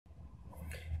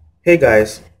Hey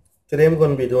guys, today I'm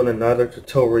going to be doing another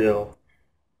tutorial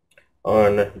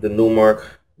on the Numark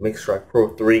Mixtrack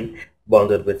Pro 3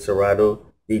 bundled with Serato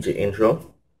DJ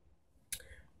Intro.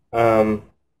 Um,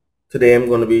 Today I'm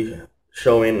going to be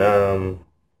showing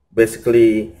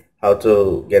basically how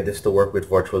to get this to work with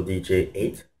Virtual DJ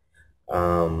 8.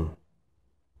 Um,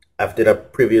 I've did a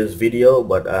previous video,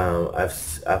 but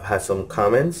I've had some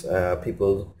comments.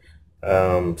 People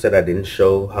said I didn't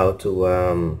show how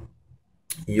to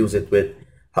use it with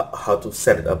how to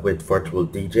set it up with Virtual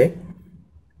DJ.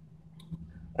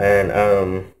 And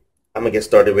I'm gonna get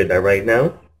started with that right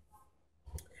now.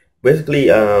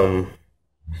 Basically, I'm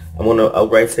gonna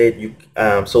outright say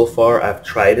it. So far I've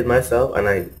tried it myself,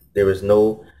 and there is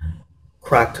no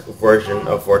cracked version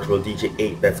of Virtual DJ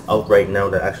 8 that's out right now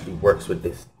that actually works with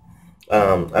this.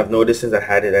 I've noticed since I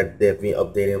had it that they've been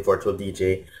updating Virtual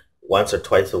DJ once or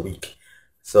twice a week.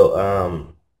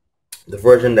 So the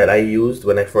version that I used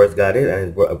when I first got it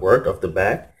and it worked off the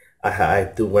bat,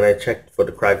 I do when I checked for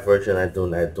the cracked version, I do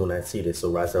not see this.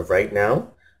 So as of right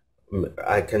now,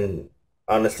 I can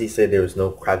honestly say there is no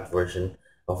cracked version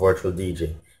of Virtual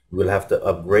DJ. You will have to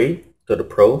upgrade to the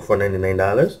Pro for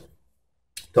 $99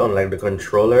 to unlock the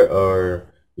controller, or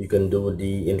you can do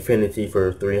the Infinity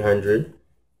for $300.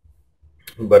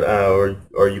 But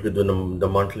or you could do the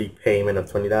monthly payment of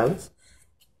 $20.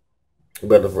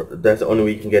 But that's the only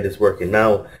way you can get this working.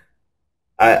 Now,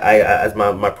 as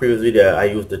my previous video, I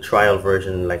used the trial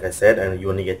version, like I said, and you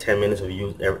only get 10 minutes of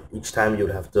use each time.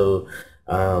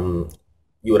 Um,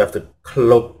 you would have to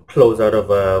close out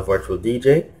of Virtual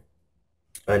DJ,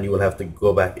 and you will have to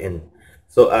go back in.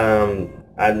 So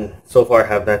and so far I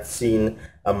have not seen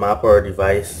a map or a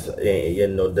device, the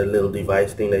little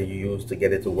device thing that you use to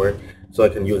get it to work. So I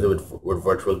can use it with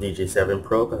Virtual DJ 7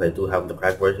 Pro, because I do have the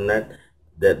cracked version that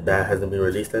hasn't been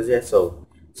released as yet. So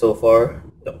far,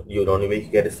 the only way you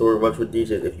can get it to work Virtual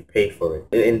DJ is if you pay for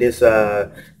it. In this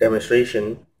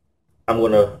demonstration, I'm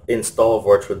gonna install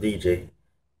Virtual DJ,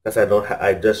 because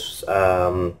I just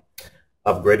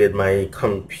upgraded my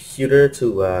computer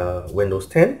to Windows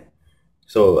 10,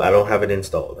 so I don't have it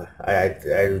installed.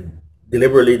 I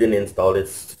deliberately didn't install it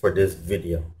for this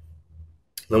video.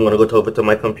 I'm gonna go over to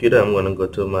my computer. I'm gonna go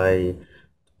to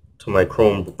my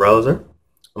Chrome browser.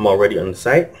 I'm already on the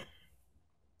site.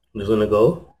 I'm just gonna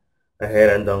go ahead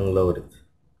and download it.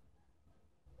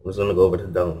 I'm just gonna go over to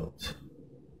downloads.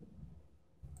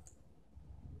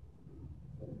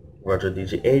 Virtual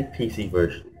DJ 8 PC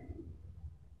version.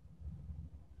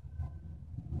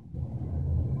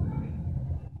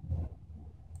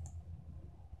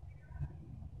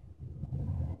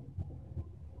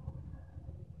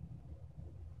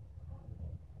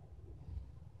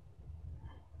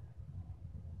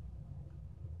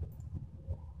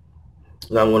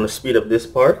 Now I'm gonna speed up this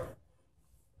part.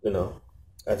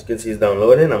 As you can see, it's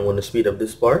downloading. I'm gonna speed up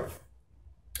this part.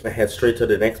 I head straight to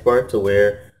the next part to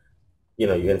where you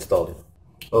installed it.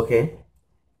 Okay,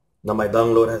 now my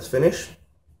download has finished.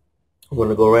 I'm going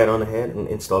to go right on ahead and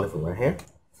install it from right here.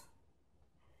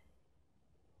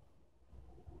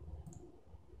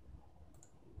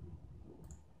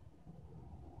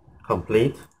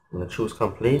 Complete. I'm going to choose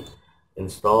complete,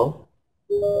 install.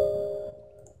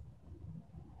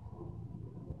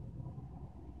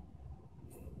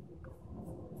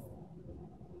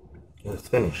 It's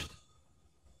finished.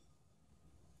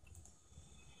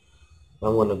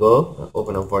 I'm going to go and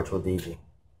open up Virtual DJ.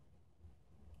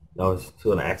 Now it's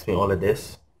going to ask me all of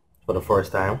this for the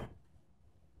first time.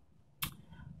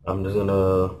 I'm just going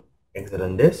to exit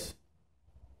on this.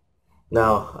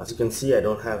 Now, as you can see, I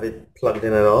don't have it plugged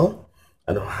in at all.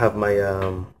 I don't have my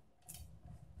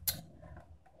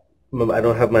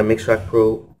Mixtrack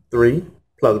Pro 3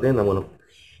 plugged in. I'm going to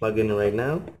plug in right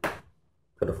now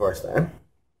for the first time.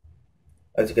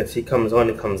 As you can see, it comes on,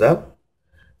 it comes up.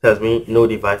 Tells me no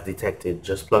device detected.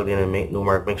 Just plugged in and make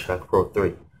Numark Mixtrack Pro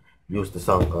 3. Use the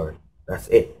sound card. That's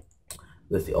it.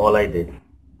 That's all I did.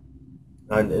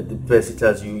 And it basically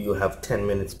tells you you have 10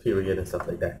 minutes period and stuff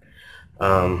like that.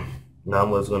 Now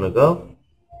I'm just gonna go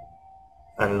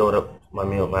and load up my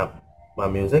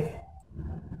music,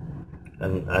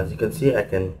 and as you can see, I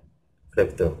can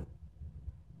flip through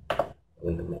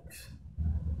in the mix.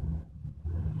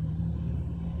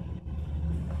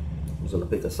 I'm just gonna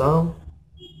pick a song.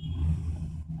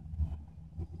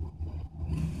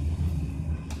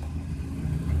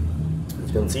 As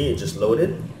you can see, it just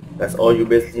loaded. That's all you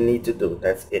basically need to do.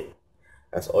 That's it.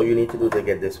 That's all you need to do to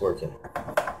get this working.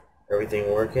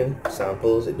 Everything working.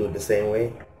 Samples, they do it the same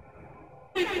way.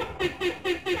 You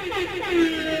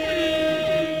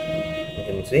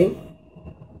can see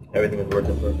everything is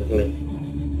working perfectly.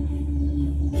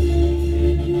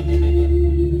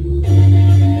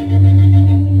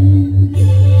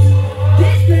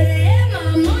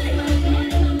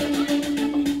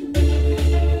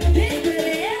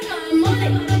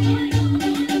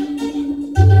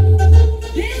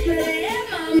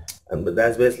 but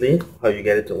that's basically how you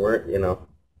get it to work. You know,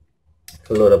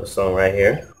 to load up a song right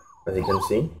here, as you can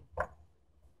see.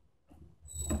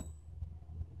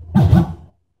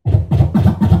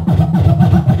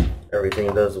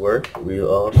 Everything does work. We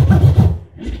all.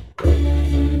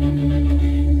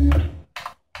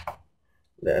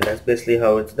 And that's basically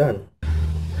how it's done.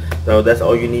 So that's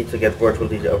all you need to get virtual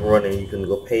DJ up and running. You can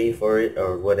go pay for it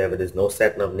or whatever. There's no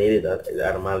setting up needed. It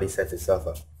automatically sets itself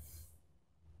up.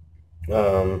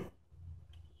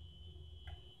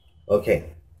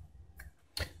 Okay.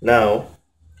 Now,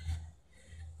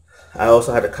 I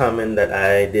also had a comment that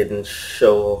I didn't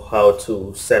show how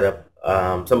to set up.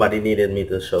 Somebody needed me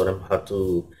to show them how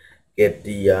to get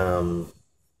the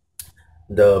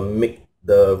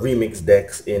remix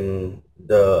decks in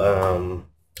the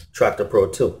Traktor Pro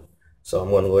 2. So I'm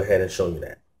going to go ahead and show you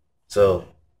that. So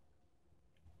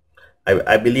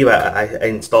I believe I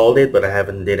installed it, but I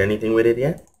haven't did anything with it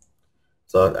yet.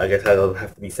 So I guess I'll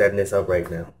have to be setting this up right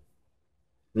now.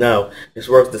 Now, this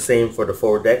works the same for the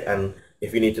forward deck, and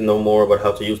if you need to know more about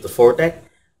how to use the forward deck,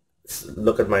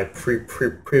 look at my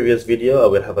previous video. I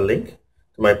will have a link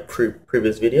to my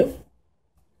previous video.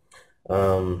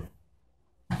 And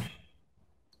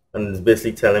it's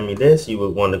basically telling me this. You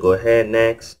would want to go ahead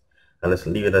next, and let's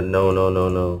leave it at no, no, no,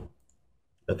 no.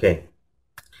 Okay.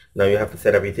 Now you have to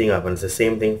set everything up, and it's the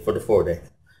same thing for the forward deck.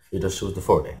 You just choose the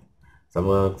forward deck. So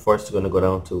I'm first going to go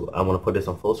down to, I'm going to put this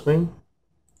on full screen.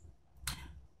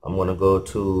 I'm going to go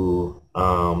to,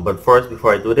 but first,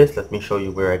 before I do this, let me show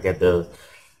you where I get the,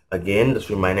 again, just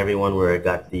remind everyone where I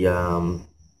got the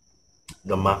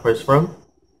mappers from.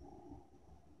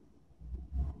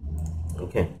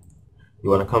 Okay. You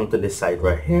want to come to this site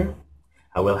right here.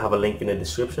 I will have a link in the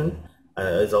description.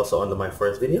 It's also under my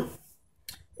first video.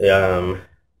 It's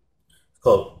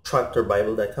called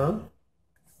TraktorBible.com,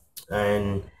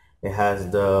 and it has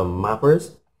the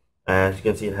mappers. As you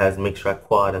can see, it has Mixtrack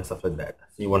Quad and stuff like that.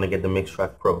 So you want to get the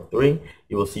Mixtrack Pro 3.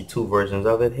 You will see two versions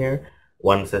of it here.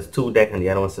 One says 2 deck and the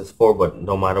other one says 4, but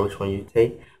no matter which one you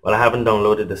take. Well, I haven't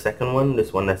downloaded the second one,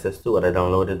 this one that says 2, but I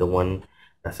downloaded the one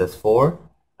that says 4.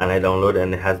 And I downloaded,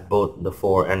 and it has both the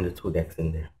 4 and the 2 decks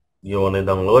in there. You want to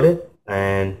download it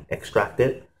and extract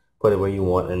it, put it where you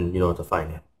want, and you know to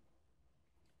find it.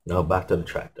 Now back to the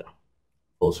Traktor.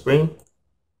 Full screen.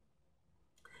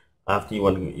 After you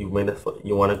want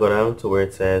to go down to where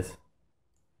it says,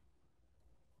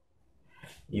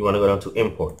 you want to go down to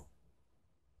import.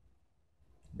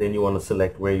 Then you want to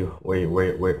select where you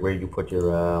put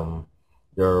your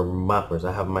mappers.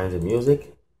 I have mine in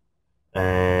music,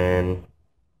 and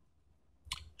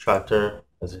Traktor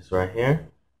is right here.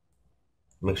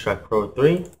 Mixtrack Pro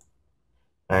 3,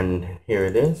 and here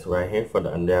it is right here for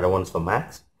the, and the other one's for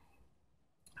Max.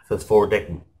 It says 4 deck,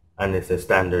 and it says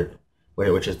standard,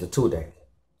 which is the 2 deck,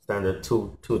 standard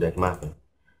 2 deck mapping.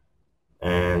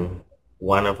 And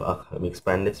one of, let me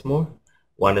expand this more.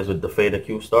 One is with the fader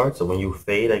cue start. So when you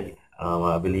fade,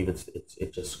 I believe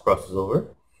it just crosses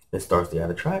over. It starts the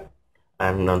other track.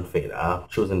 And non-fader. I'm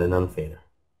choosing the non-fader,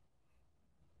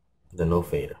 the no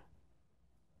fader.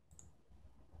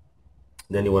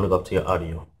 Then you want to go up to your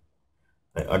audio.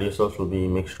 My audio source will be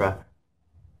Mixtrack.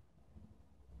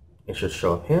 It should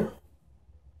show up here.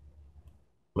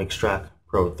 Mixtrack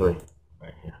Pro 3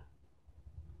 right here.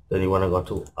 Then you want to go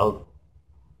to out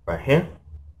right here.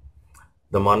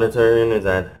 The monitoring is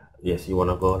at, yes, you want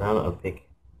to go down and pick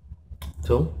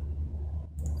 2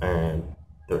 and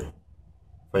 3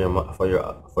 for your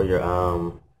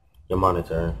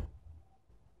monitor.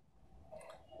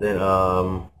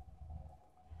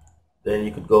 Then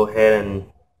you could go ahead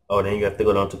and, then you have to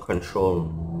go down to control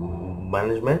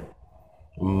management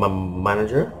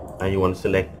manager, and you want to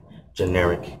select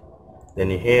generic. Then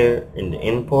here in the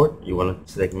import, you want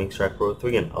to select Mixtrack Pro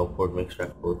 3 and output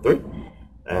Mixtrack Pro 3,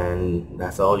 and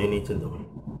that's all you need to do.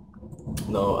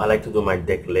 Now I like to do my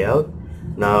deck layout.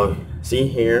 Now see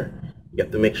here, you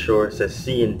have to make sure it says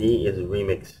C and D is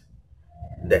remix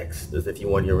decks. This if you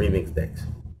want your remix decks.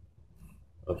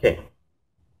 Okay.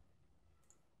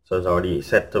 So it's already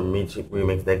set to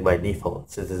remix deck by default,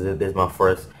 since this is my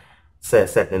first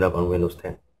setting it up on Windows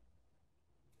 10.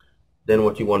 Then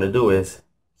what you want to do is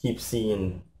keep C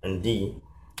and D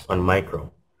on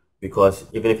micro, because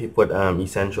even if you put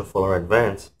essential, full, or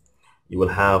advanced, you will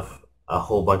have a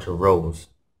whole bunch of rows.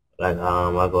 Like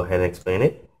I'll go ahead and explain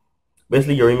it.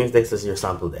 Basically, your remix decks is your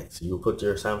sample decks. So you put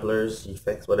your samplers,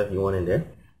 effects, whatever you want in there.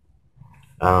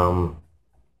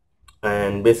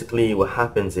 And basically what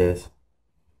happens is,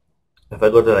 if I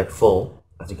go to like full,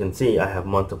 as you can see, I have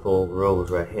multiple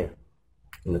rows right here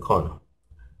in the corner.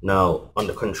 Now on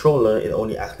the controller, it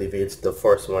only activates the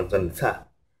first ones on the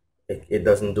top. It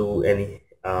doesn't do any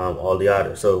all the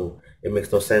others. So it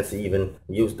makes no sense to even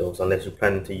use those unless you're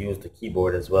planning to use the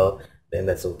keyboard as well. Then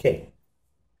that's okay.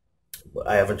 But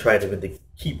I haven't tried it with the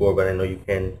keyboard, but I know you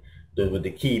can do it with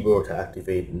the keyboard to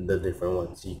activate the different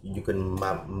ones. You can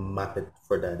map it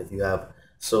for that if you have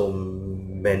so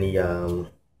many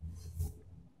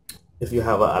if you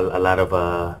have a lot of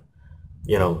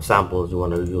samples you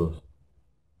want to use.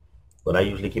 But I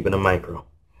usually keep it in a micro.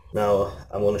 Now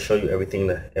I'm going to show you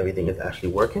everything is actually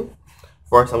working.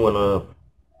 First, I'm going to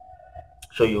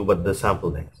show you what the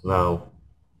sample is. Now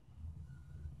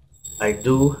I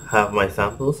do have my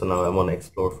samples, so now I'm going to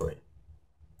explore for it.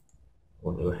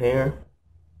 We'll do here.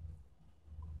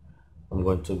 I'm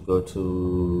going to go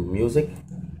to music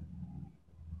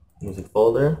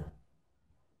folder.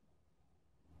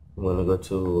 I'm going to go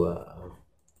to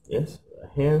yes,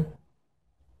 right here,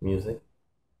 music,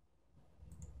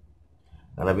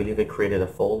 and I believe I created a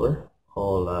folder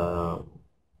called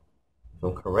if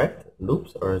I'm correct,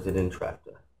 loops, or is it in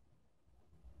Traktor?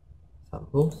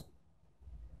 Samples.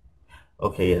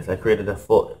 Okay, yes, I created a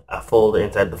folder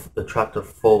inside the Traktor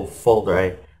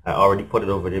folder. I already put it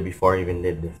over there before I even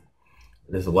did this.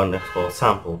 This is one that's called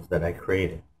samples that I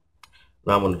created.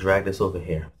 Now I'm going to drag this over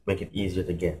here, make it easier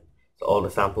to get. So all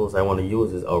the samples I want to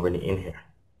use is already in here.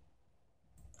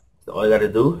 So all you got to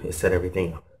do is set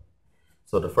everything up.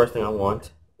 So the first thing I want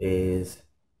is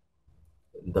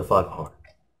the foghorn.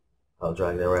 I'll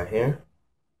drag that right here.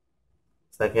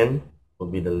 Second will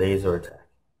be the laser attack.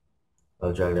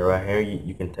 I'll drag that right here.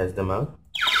 You can test them out.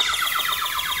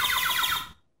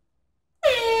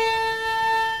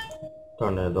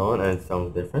 Turn that on and it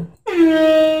sounds different.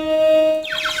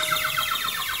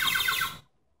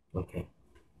 Okay.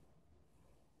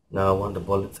 Now I want the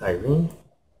bullet siren.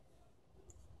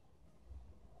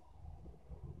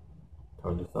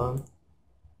 Turn this on.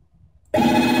 And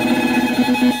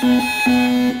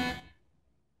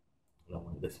I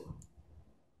want this one.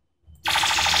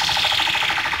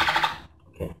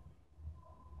 Okay.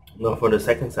 Now for the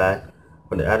second side,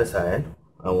 for the other side,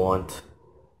 I want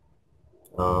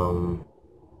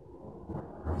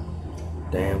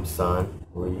damn son,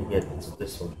 where you get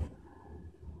this one.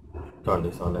 Turn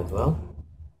this on as well.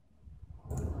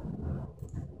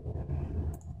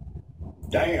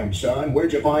 Damn son,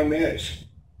 where'd you find this?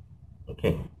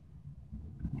 Okay.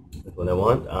 That's what I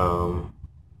want. I'm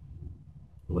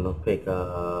gonna pick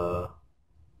there's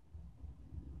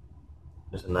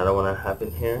another one I have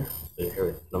in here. So here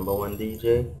it's number one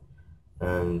DJ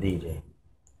and DJ.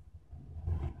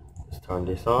 Just turn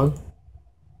this on.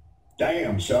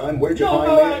 Damn son, where'd you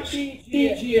find this?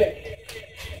 DJ.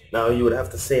 Now you would have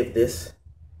to save this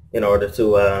in order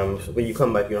to when you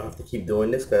come back you don't have to keep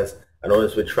doing this, because I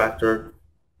noticed with Tracktor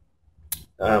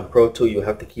Pro 2 you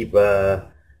have to keep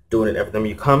doing it every time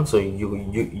you come, so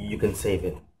you can save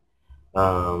it.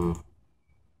 Now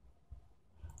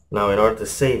in order to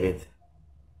save it,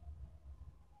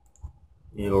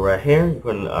 you go right here, you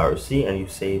put in the RC and you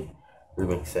save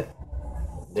remix set.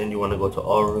 Then you want to go to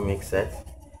all remix sets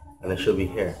and it should be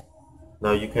here.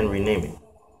 Now you can rename it.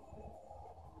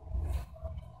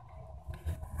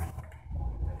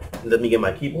 Let me get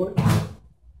my keyboard.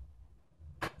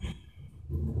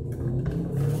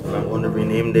 And I'm going to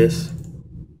rename this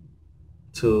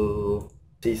to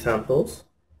C samples.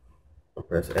 I'll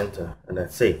press enter and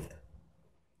that's saved.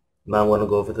 Now I'm going to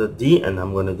go over to D and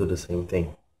I'm going to do the same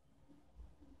thing.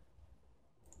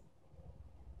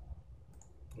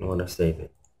 I'm going to save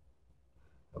it.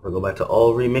 If I go back to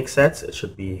all remix sets, it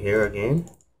should be here again.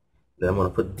 Then I'm going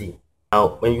to put D.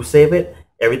 Now when you save it,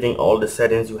 everything, all the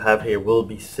settings you have here will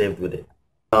be saved with it.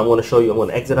 Now I'm going to show you, I'm going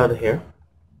to exit out of here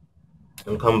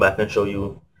and come back and show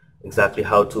you exactly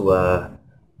how to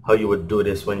how you would do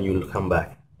this when you come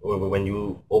back, or when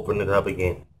you open it up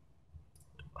again,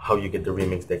 how you get the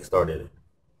remix deck started.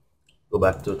 Go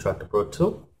back to Tracktor Pro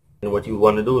 2, and what you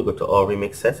want to do is go to all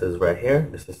remix sets. Is right here.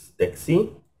 This is deck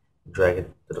C. Drag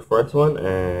it to the first one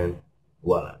and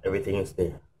voila, everything is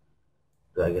there.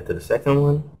 Drag it to the second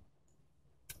one,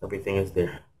 everything is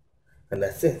there, and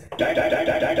that's it.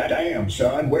 Damn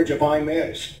son, where'd you find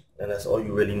this? And that's all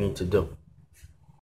you really need to do.